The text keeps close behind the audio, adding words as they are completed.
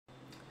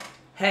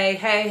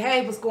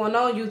Hey, what's going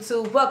on,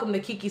 YouTube? Welcome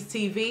to Kiki's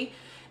TV.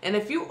 And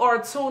if you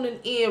are tuning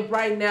in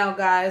right now,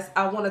 guys,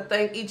 I want to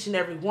thank each and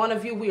every one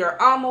of you. We are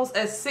almost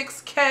at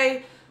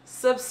 6K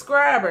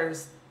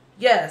subscribers.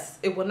 Yes,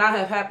 it would not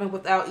have happened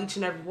without each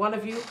and every one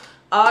of you.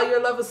 All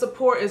your love and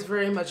support is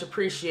very much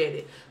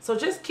appreciated. So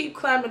just keep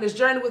climbing this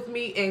journey with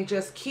me and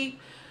just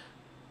keep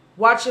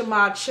watching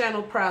my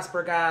channel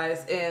prosper,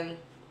 guys, and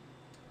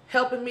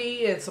helping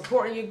me and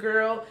supporting your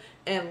girl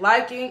and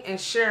liking and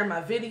sharing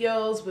my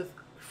videos with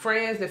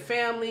friends and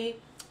family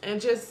and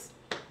just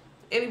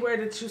anywhere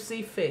that you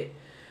see fit.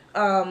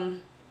 All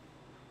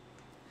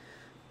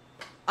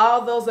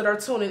those that are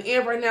tuning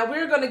in right now,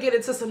 we're going to get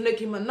into some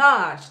Nicki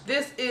Minaj.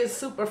 This is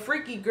Super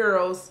Freaky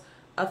Girl's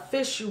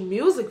official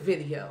music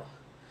video.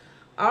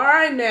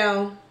 Alright,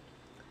 now,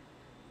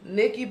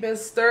 Nicki been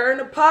stirring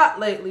the pot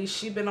lately.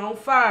 She been on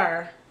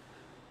fire.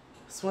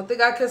 So one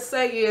thing I can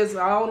say is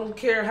I don't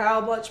care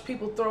how much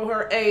people throw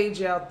her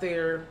age out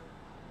there.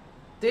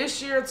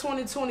 This year,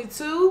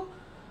 2022,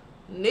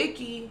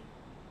 Nicki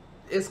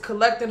is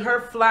collecting her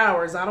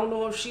flowers. I don't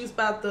know if she's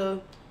about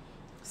to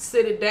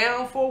sit it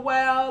down for a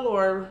while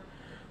or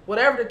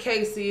whatever the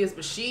case is,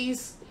 but she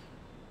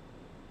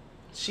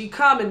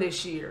coming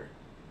this year.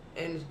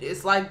 And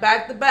it's like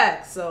back to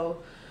back. So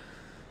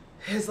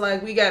it's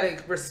like we got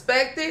to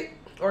respect it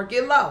or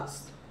get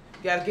lost.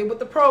 You got to get with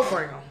the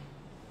program.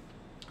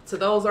 To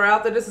those that are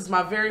out there, this is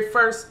my very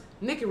first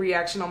Nicki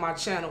reaction on my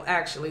channel,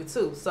 actually,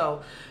 too.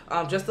 So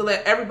just to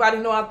let everybody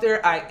know out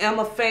there, I am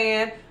a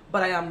fan,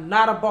 but I am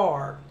not a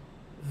barb.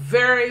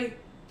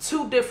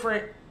 Two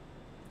different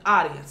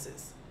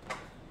audiences.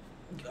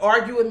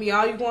 Argue with me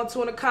all you want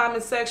to in the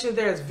comment section.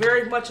 There's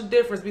very much a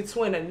difference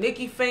between a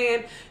Nicki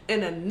fan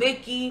and a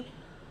Nicki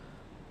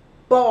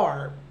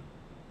barb.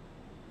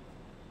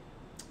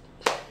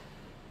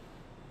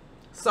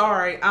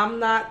 Sorry, I'm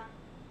not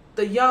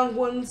the young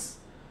ones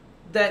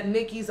that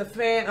Nicki's a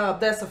fan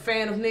of. That's a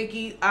fan of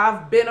Nicki.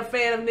 I've been a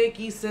fan of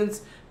Nicki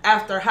since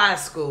after high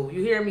school.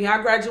 You hear me?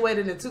 I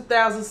graduated in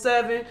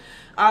 2007.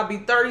 I'll be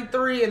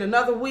 33 in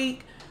another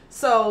week.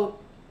 So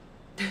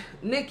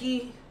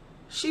Nicki,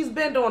 she's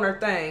been doing her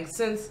thing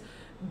since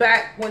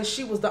back when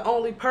she was the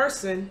only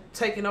person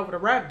taking over the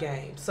rap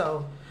game.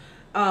 So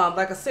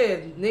like I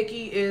said,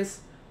 Nicki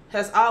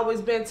has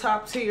always been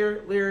top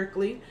tier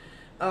lyrically.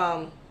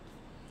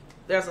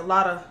 There's a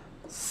lot of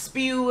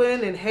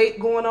spewing and hate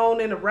going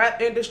on in the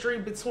rap industry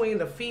between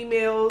the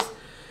females.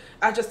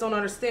 I just don't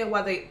understand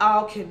why they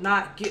all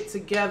cannot get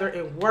together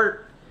and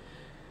work.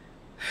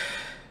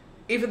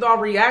 Even though I'm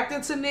reacting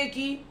to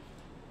Nicki,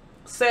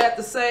 sad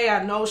to say,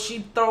 I know she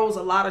throws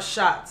a lot of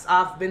shots.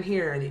 I've been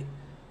hearing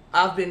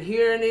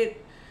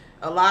it.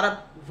 A lot of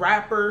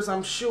rappers,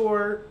 I'm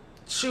sure,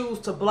 choose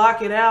to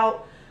block it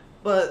out.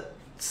 But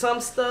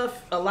some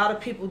stuff, a lot of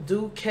people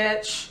do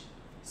catch.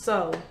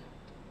 So,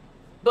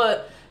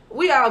 but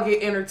we all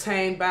get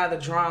entertained by the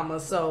drama.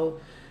 So,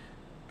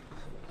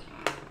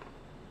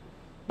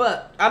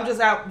 but I'm just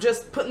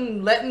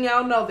letting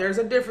y'all know there's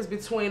a difference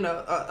between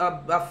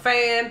a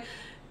fan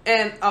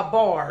and a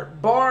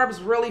barb.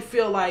 Barbs really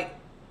feel like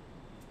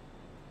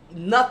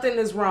nothing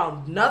is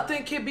wrong.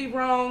 Nothing can be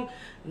wrong.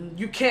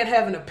 You can't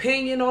have an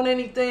opinion on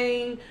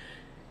anything.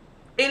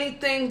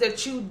 Anything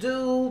that you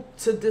do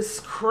to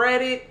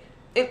discredit,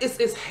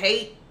 it's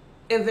hate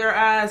in their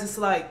eyes. It's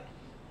like,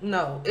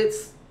 no,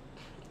 it's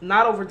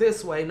not over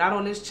this way. Not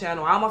on this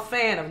channel. I'm a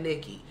fan of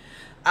Nicki.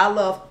 I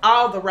love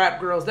all the rap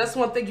girls. That's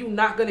one thing you're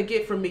not going to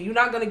get from me. You're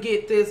not going to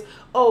get this,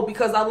 oh,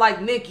 because I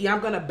like Nicki, I'm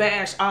going to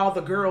bash all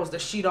the girls that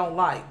she don't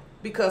like.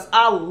 Because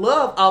I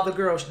love all the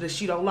girls that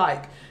she don't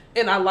like.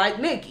 And I like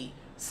Nicki.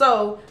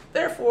 So,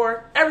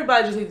 therefore,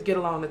 everybody just needs to get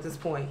along at this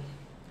point.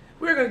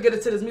 We're going to get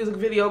into this music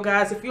video,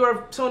 guys. If you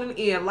are tuning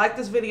in, like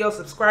this video,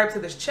 subscribe to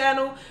this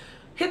channel.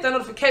 Hit that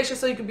notification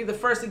so you can be the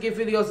first to get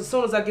videos as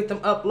soon as I get them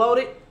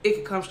uploaded. It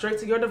can come straight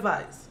to your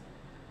device.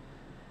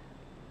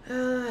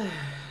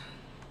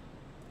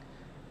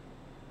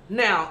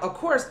 Now, of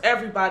course,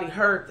 everybody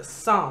heard the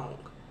song.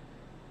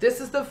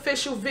 This is the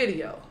official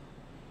video.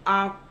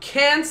 I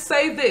can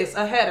say this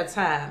ahead of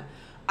time.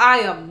 I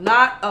am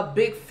not a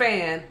big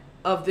fan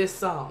of this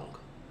song.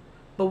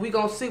 But we're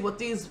going to see what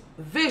these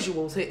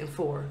visuals hitting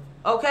for.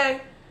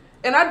 Okay?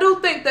 And I do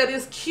think that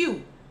it's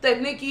cute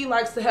that Nicki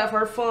likes to have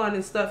her fun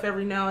and stuff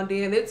every now and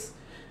then. It's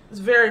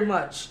very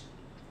much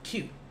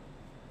cute.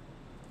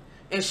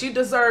 And she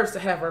deserves to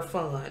have her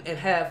fun and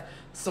have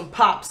some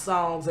pop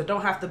songs that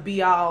don't have to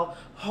be all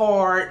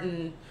hard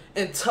and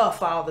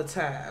tough all the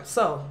time.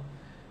 So,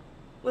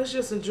 let's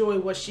just enjoy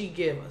what she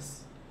give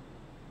us.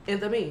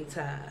 In the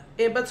meantime,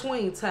 in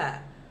between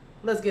time,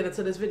 let's get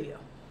into this video.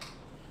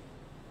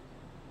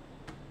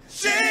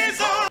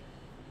 She's all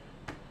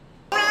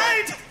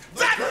right.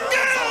 That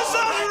girl's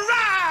all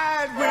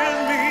right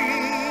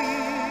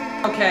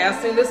with me. Okay, I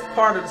seen this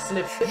part of the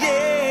snippet.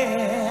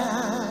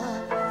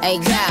 Yeah. Hey,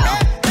 girl.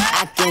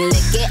 I can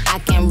lick it, I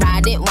can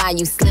ride it while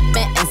you slipping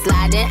and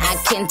sliding. I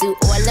can do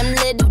all them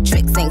little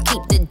tricks and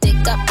keep the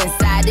dick up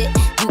inside it.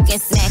 You can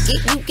smack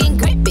it, you can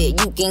grip it,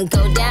 you can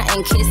go down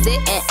and kiss it.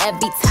 And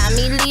every time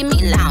he leave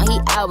me alone, he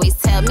always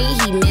tell me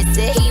he miss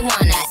it. He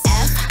wanna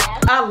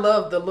F. I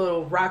love the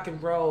little rock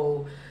and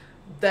roll.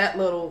 That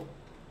little,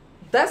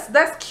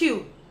 that's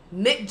cute.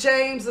 Nick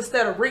James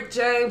instead of Rick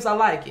James. I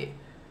like it.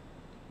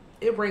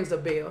 It rings a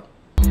bell.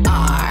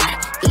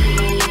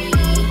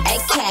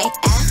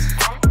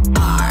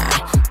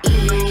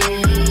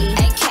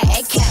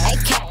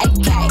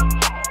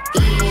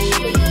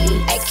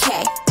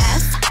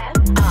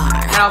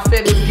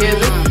 Outfit is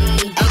given.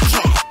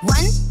 Okay.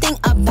 One thing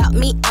about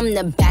me, I'm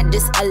the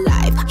baddest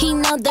alive. He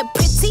know the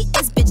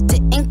prettiest bitch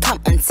didn't come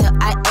until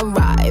I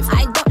arrive.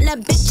 I don't let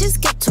bitches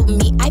get to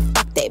me. I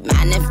fuck they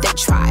man if they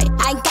try.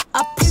 I got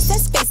a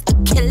princess face, a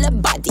killer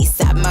body,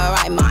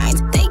 samurai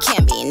mind. They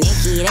can't be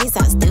Nicki, they so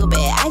stupid.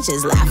 I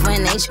just laugh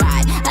when they try.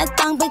 A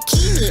thong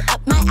bikini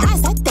up my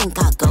ass. I think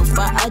I'll go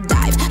for a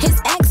dive. His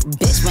ex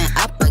bitch went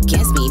up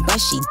against me, but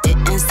she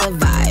didn't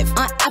survive.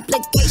 On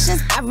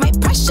applications, I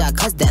write pressure,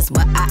 cause that's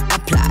what I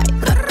apply.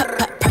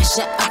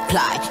 Pressure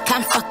apply.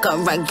 Can't fuck a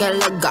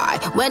regular guy.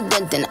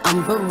 Wetter than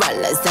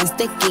umbrellas and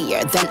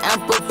stickier than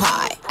apple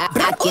pie.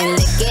 I can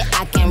lick it,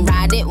 I can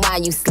ride it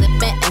while you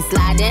slipping and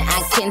sliding.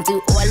 I can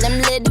do all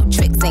them little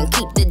tricks and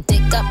keep the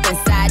dick up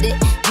inside it.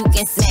 You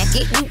can smack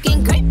it, you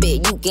can grip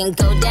it, you can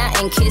go down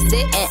and kiss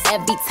it. And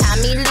every time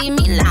he leave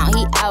me alone,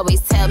 he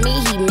always tell me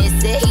he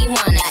miss it. He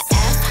wanna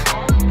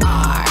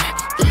F-R-E.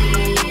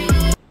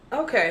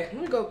 Okay,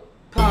 let me go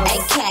pause.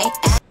 Okay.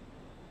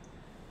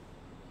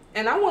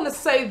 And I want to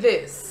say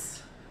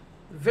this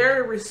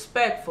very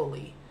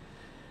respectfully.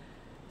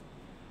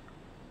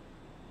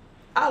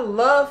 I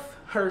love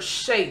her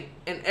shape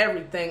and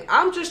everything.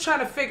 I'm just trying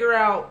to figure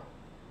out,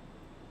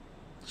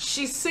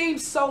 she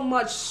seems so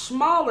much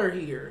smaller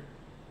here.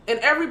 And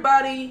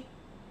everybody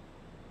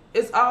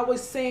is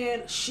always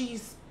saying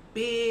she's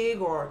big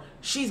or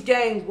she's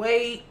gained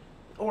weight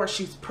or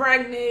she's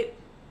pregnant.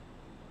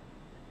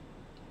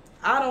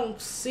 I don't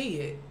see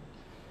it.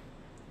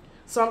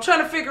 So I'm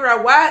trying to figure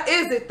out, why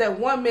is it that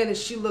one minute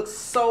she looks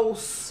so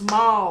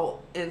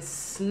small and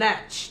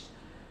snatched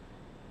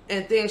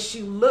and then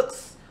she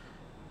looks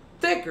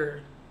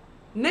thicker.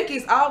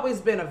 Nicki's always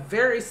been a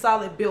very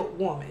solid built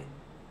woman.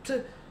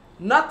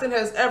 Nothing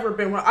has ever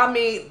been wrong. I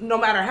mean, no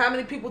matter how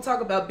many people talk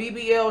about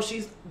BBL,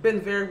 she's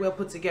been very well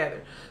put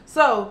together.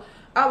 So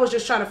I was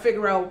just trying to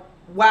figure out,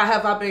 why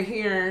have I been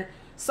hearing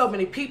so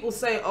many people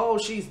say, oh,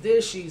 she's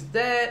this, she's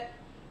that,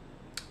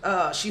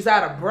 she's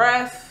out of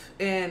breath,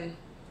 and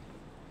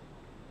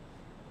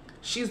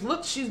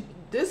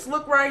this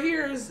look right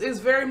here is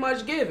very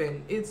much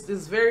given.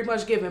 It's very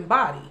much given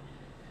body.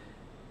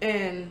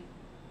 And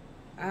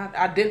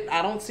I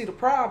don't see the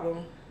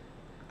problem.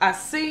 I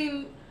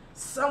seen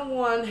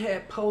someone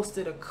had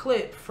posted a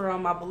clip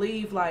from, I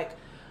believe, like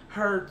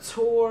her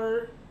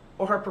tour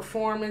or her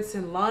performance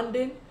in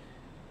London,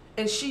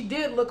 and she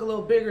did look a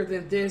little bigger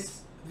than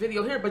this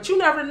video here, but you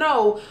never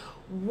know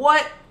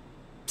what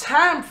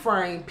time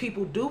frame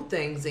people do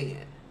things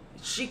in.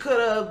 She could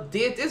have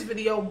did this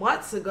video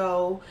months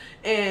ago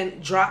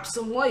and dropped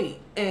some weight,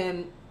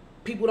 and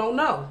people don't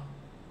know.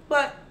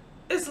 But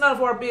it's none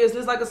of our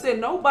business. Like I said,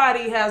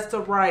 nobody has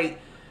to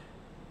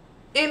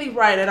any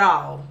right at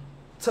all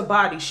to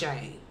body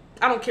shame.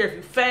 I don't care if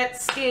you're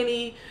fat,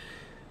 skinny,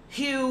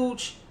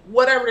 huge,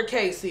 whatever the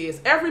case is.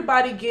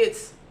 Everybody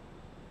gets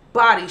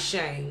body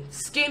shamed.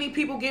 Skinny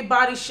people get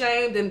body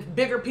shamed, and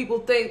bigger people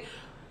think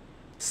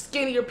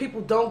skinnier people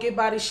don't get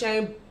body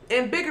shamed,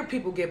 and bigger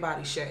people get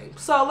body shamed.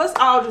 So let's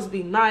all just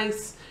be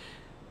nice,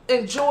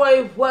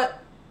 enjoy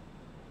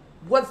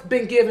what's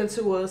been given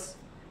to us,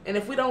 and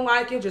if we don't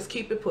like it, just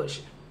keep it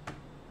pushing.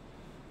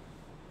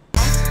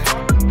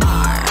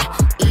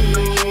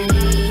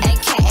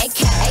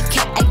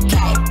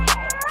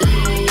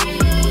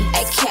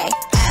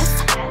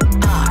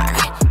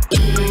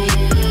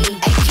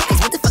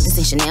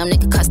 Chanel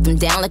nigga custom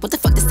down, like what the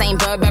fuck, the same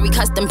Burberry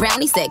custom brown.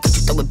 He said, could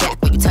you throw it back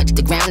when you touch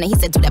the ground? And he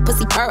said, do that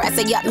pussy purr. I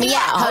said, yup, me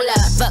out. Hold up,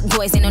 fuck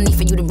boys, ain't no need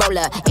for you to roll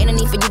up. Ain't no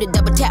need for you to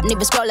double tap,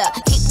 neither scroll up.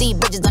 Keep these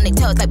bitches on their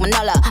toes like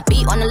Manola.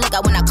 Be on the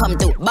lookout when I come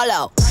through,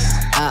 bolo.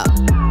 Oh,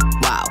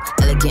 wow,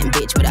 elegant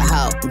bitch with a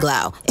hoe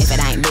glow. If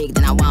it ain't big,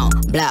 then I won't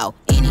blow.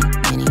 Any,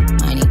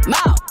 money,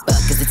 more.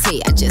 Fuck is the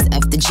T, I just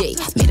F the G.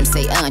 Made him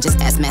say, just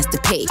ask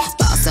Master P.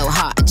 Ball so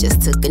hard, I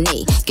just took a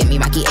knee. Give me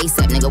Rocky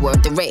ASAP, nigga,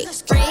 worth the rate.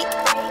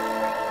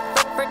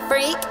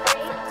 Freak,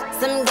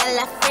 some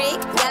gala freak,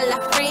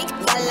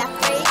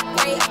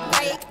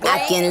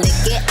 I can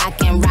lick it, I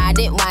can ride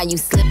it while you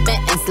slipping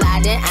and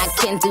sliding. I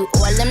can do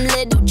all them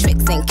little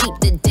tricks and keep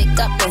the dick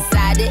up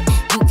inside it.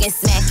 You can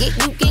smack it,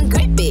 you can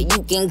grip it,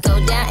 you can go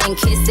down and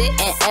kiss it.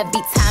 And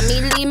every time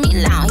he leave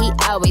me alone, he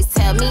always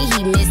tell me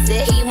he miss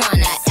it. He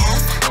wanna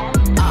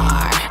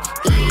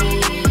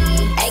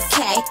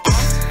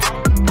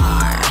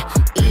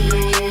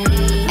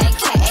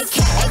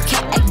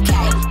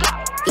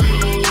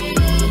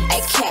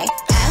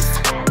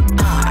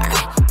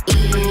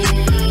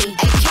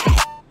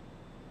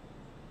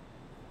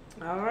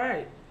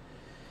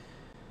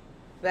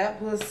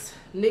That was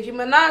Nicki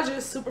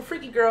Minaj's Super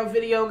Freaky Girl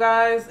video,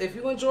 guys. If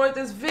you enjoyed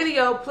this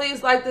video,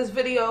 please like this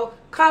video.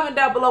 Comment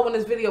down below when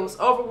this video is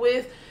over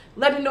with.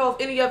 Let me know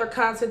of any other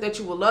content that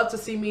you would love to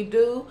see me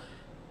do.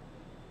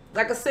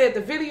 Like I said,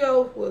 the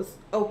video was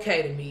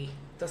okay to me.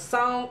 The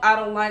song, I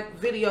don't like.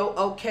 Video,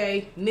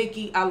 okay.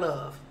 Nicki, I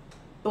love.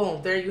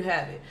 Boom, there you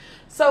have it.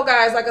 So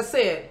guys, like I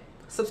said,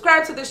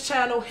 subscribe to this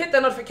channel, hit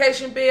the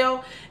notification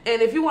bell,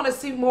 and if you want to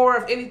see more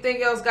of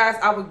anything else, guys,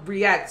 I would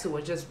react to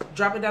it. Just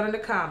drop it down in the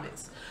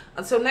comments.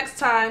 Until next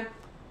time,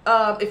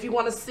 if you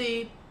want to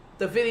see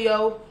the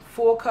video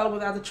full color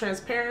without the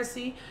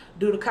transparency,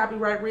 due to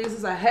copyright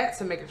reasons, I had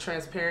to make it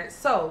transparent.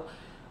 So,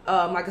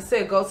 like I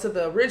said, go to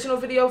the original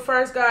video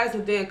first, guys,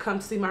 and then come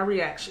see my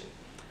reaction.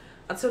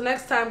 Until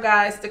next time,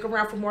 guys, stick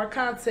around for more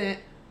content.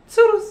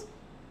 Toodles!